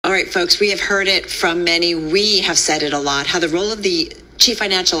right, folks, we have heard it from many. We have said it a lot, how the role of the Chief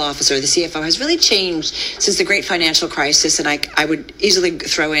Financial Officer, the CFO, has really changed since the great financial crisis, and I would easily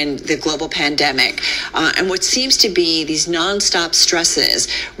throw in the global pandemic. And what seems to be these nonstop stresses,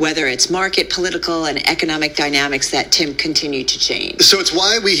 whether it's market, political, and economic dynamics that, Tim, continue to change. So it's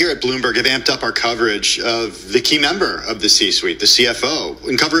why we here at Bloomberg have amped up our coverage of the key member of the C-suite, the CFO,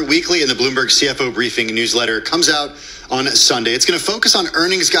 and cover it weekly in the Bloomberg CFO Briefing newsletter. It comes out on Sunday. It's going to focus on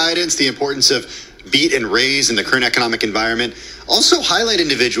earnings guidance, the importance of beat and raise in the current economic environment. Also highlight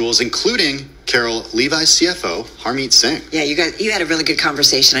individuals, including Carol Levi's CFO, Harmeet Singh. Yeah, you had a really good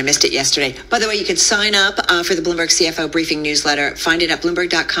conversation. I missed it yesterday. By the way, you can sign up for the Bloomberg CFO Briefing newsletter. Find it at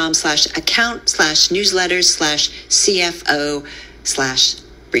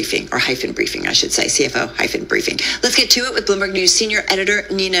bloomberg.com/account/newsletters/CFO/briefing, or hyphen briefing, I should say, CFO hyphen briefing. Let's get to it with Bloomberg News senior editor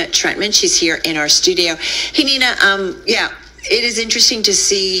Nina Trentman. She's here in our studio. Hey, Nina, it is interesting to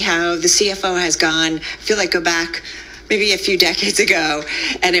see how the CFO has gone. I feel like go back maybe a few decades ago,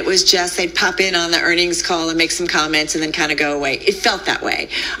 and it was just they'd pop in on the earnings call and make some comments and then kind of go away. It felt that way.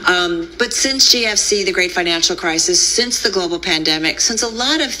 But since GFC, the great financial crisis, since the global pandemic, since a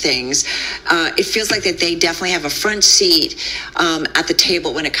lot of things, it feels like that they definitely have a front seat at the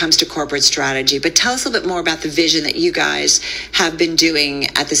table when it comes to corporate strategy. But tell us a little bit more about the vision that you guys have been doing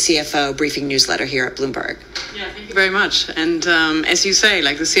at the CFO Briefing newsletter here at Bloomberg. Yeah, thank you very much. And as you say,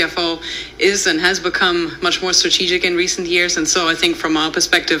 like the CFO is and has become much more strategic in recent years. And so I think from our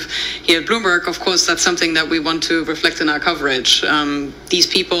perspective here at Bloomberg, of course, that's something that we want to reflect in our coverage. These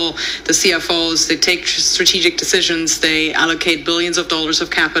people, the CFOs, they take strategic decisions. They allocate billions of dollars of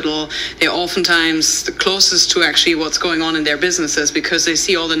capital. They're oftentimes the closest to actually what's going on in their businesses because they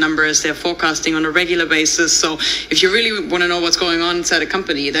see all the numbers. They're forecasting on a regular basis. So if you really want to know what's going on inside a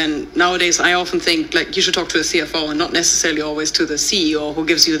company, then nowadays I often think like you should talk to a CFO and not necessarily always to the CEO who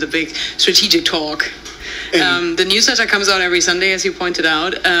gives you the big strategic talk. The newsletter comes out every Sunday, as you pointed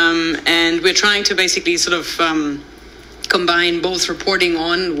out, and we're trying to basically sort of combine both reporting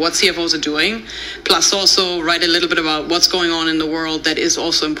on what CFOs are doing, plus also write a little bit about what's going on in the world that is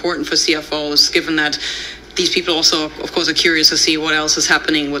also important for CFOs, given that these people also, of course, are curious to see what else is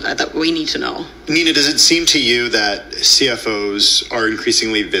happening with that we need to know. Nina, does it seem to you that CFOs are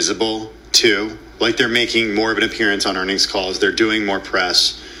increasingly visible too? Like they're making more of an appearance on earnings calls. They're doing more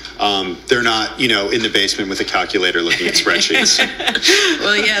press. They're not, in the basement with a calculator looking at spreadsheets.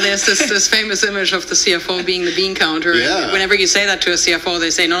 Well, yeah, there's this famous image of the CFO being the bean counter. Yeah. Whenever you say that to a CFO,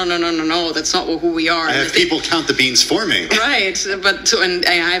 they say, no, that's not who we are. I have people count the beans for me. Right, and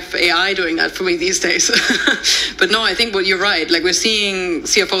I have AI doing that for me these days. But no, I think you're right. Like we're seeing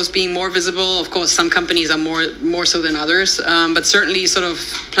CFOs being more visible. Of course, some companies are more so than others, but certainly sort of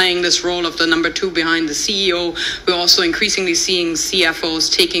playing this role of the number two behind the CEO. We're also increasingly seeing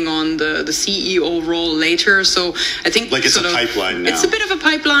CFOs taking on the CEO role later. So I think like it's a pipeline now. It's a bit of a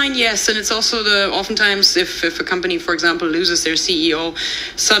pipeline, yes. And it's also oftentimes if a company, for example, loses their CEO,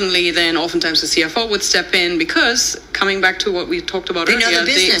 suddenly then oftentimes the CFO would step in because coming back to what we talked about earlier, know the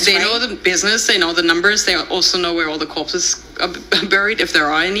business, they know the business, they know the numbers, they also know where all the corpses are buried, if there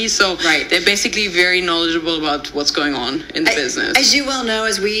are any. So they're basically very knowledgeable about what's going on in the business. As you well know,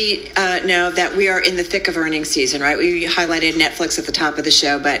 as we know that we are in the thick of earnings season, right? We highlighted Netflix at the top of the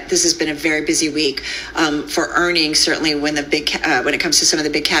show, but this has been a very busy week for earnings, certainly when it comes to some of the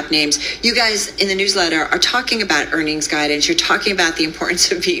big cap names. You guys in the newsletter are talking about earnings guidance. You're talking about the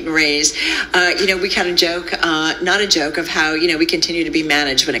importance of beat and raise. We kind of joke, not a joke, of how, we continue to be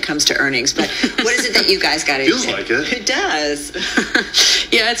managed when it comes to earnings. But what is it that you guys got into? Feels like it. It does.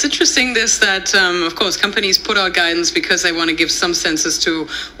 Yeah, it's interesting that, of course, companies put out guidance because they want to give some sense as to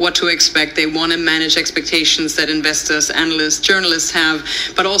what to expect. They want to manage expectations that investors, analysts, journalists have.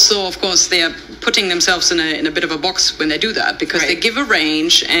 But also, of course, they are putting themselves in a bit of a box when they do that because they give a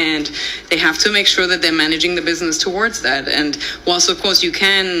range and they have to make sure that they're managing the business towards that. And whilst, of course, you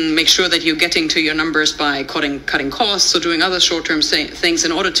can make sure that you're getting to your numbers by cutting costs or doing other short-term things,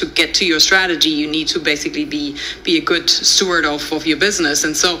 in order to get to your strategy, you need to basically be a good steward of your business.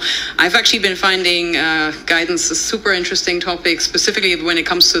 And so I've actually been finding guidance a super interesting topic, specifically when it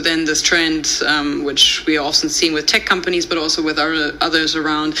comes to then this trend, which we are often seeing with tech companies, but also with others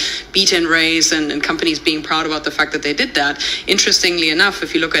around beat and raise and companies being proud about the fact that they did that. Interestingly enough,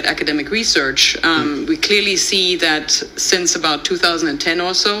 if you look at academic research, we clearly see that since about 2010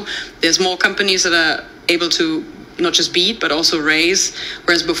 or so, there's more companies that are able to not just beat, but also raise.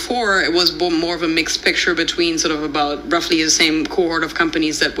 Whereas before, it was more of a mixed picture between sort of about roughly the same cohort of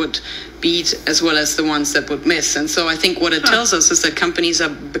companies that would beat as well as the ones that would miss. And so I think what it tells us is that companies are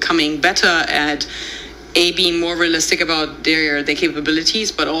becoming better at being more realistic about their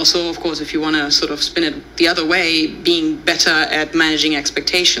capabilities, but also, of course, if you want to sort of spin it the other way, being better at managing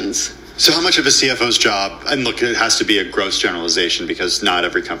expectations. So how much of a CFO's job, and look, it has to be a gross generalization because not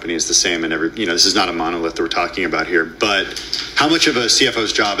every company is the same, and this is not a monolith that we're talking about here, but how much of a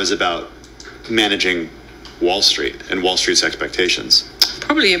CFO's job is about managing Wall Street and Wall Street's expectations?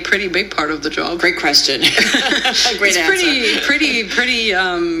 Probably a pretty big part of the job. Great question. Great answer.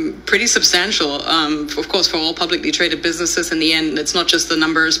 Pretty substantial. Of course, for all publicly traded businesses, in the end, it's not just the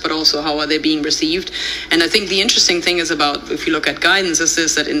numbers, but also how are they being received. And I think the interesting thing is about, if you look at guidance, is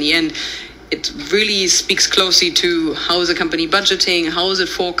this, that in the end, it really speaks closely to how is a company budgeting, how is it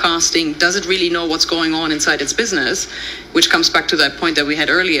forecasting, does it really know what's going on inside its business, which comes back to that point that we had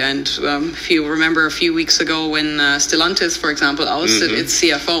earlier. And if you remember a few weeks ago when Stellantis, for example, ousted its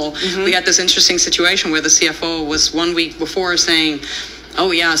CFO, we had this interesting situation where the CFO was 1 week before saying,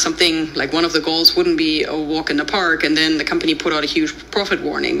 oh yeah, something like one of the goals wouldn't be a walk in the park, and then the company put out a huge profit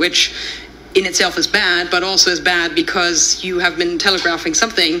warning, which in itself is bad, but also is bad because you have been telegraphing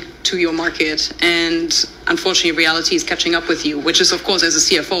something to your market, and unfortunately reality is catching up with you, which is, of course, as a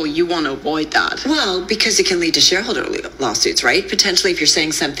CFO, you want to avoid that. Well, because it can lead to shareholder lawsuits, right? Potentially if you're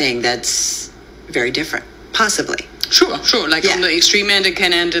saying something that's very different, possibly. Sure. Like on the extreme end, it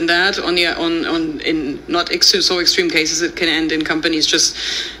can end in that. In not so extreme cases, it can end in companies just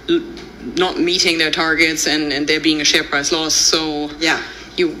not meeting their targets and there being a share price loss. So yeah.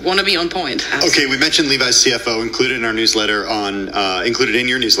 You want to be on point. Okay, we mentioned Levi's CFO included in our newsletter included in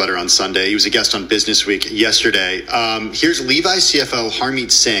your newsletter on Sunday. He was a guest on Business Week yesterday. Here's Levi's CFO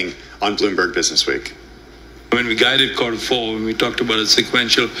Harmeet Singh on Bloomberg Business Week. When we guided Q4, when we talked about a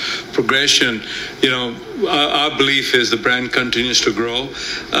sequential progression, our belief is the brand continues to grow.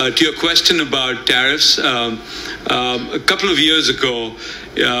 To your question about tariffs, a couple of years ago,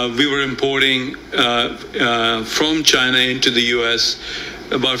 we were importing from China into the U.S.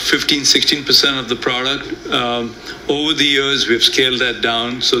 about 15-16% of the product. Over the years, we've scaled that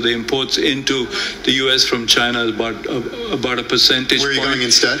down. So the imports into the U.S. from China is about a percentage point. Where are you going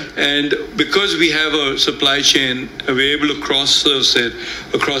instead? And because we have a supply chain, we're able to cross-source it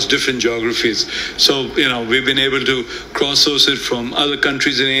across different geographies. So, we've been able to cross-source it from other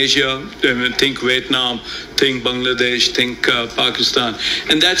countries in Asia. Think Vietnam, think Bangladesh, think Pakistan.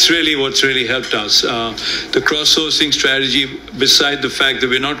 And that's really what's really helped us. The cross-sourcing strategy, beside the fact that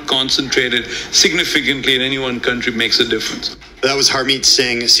we're not concentrated significantly in any one country, makes a difference. That was Harmeet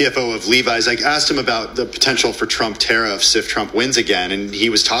Singh, CFO of Levi's. I asked him about the potential for Trump tariffs if Trump wins again, and he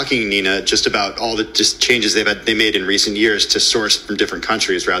was talking, Nina, just about all the changes they made in recent years to source from different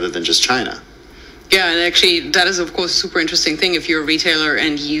countries rather than just China. Yeah, and actually, that is, of course, a super interesting thing. If you're a retailer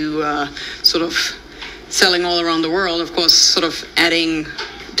and you sort of selling all around the world, of course, sort of adding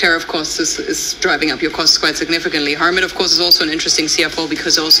tariff costs is driving up your costs quite significantly. Harmeet, of course, is also an interesting CFO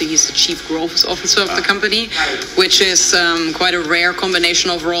because also he's the chief growth officer of the company, which is quite a rare combination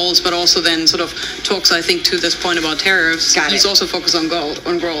of roles, but also then sort of talks, I think, to this point about tariffs. He's also focused on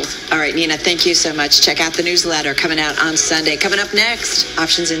growth. All right, Nina, thank you so much. Check out the newsletter coming out on Sunday. Coming up next,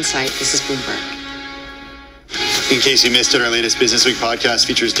 Options Insight. This is Bloomberg. In case you missed it, our latest Business Week podcast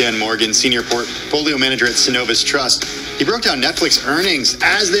features Dan Morgan, Senior Portfolio Manager at Synovus Trust. He broke down Netflix earnings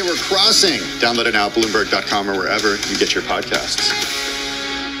as they were crossing. Download it now at Bloomberg.com or wherever you get your podcasts.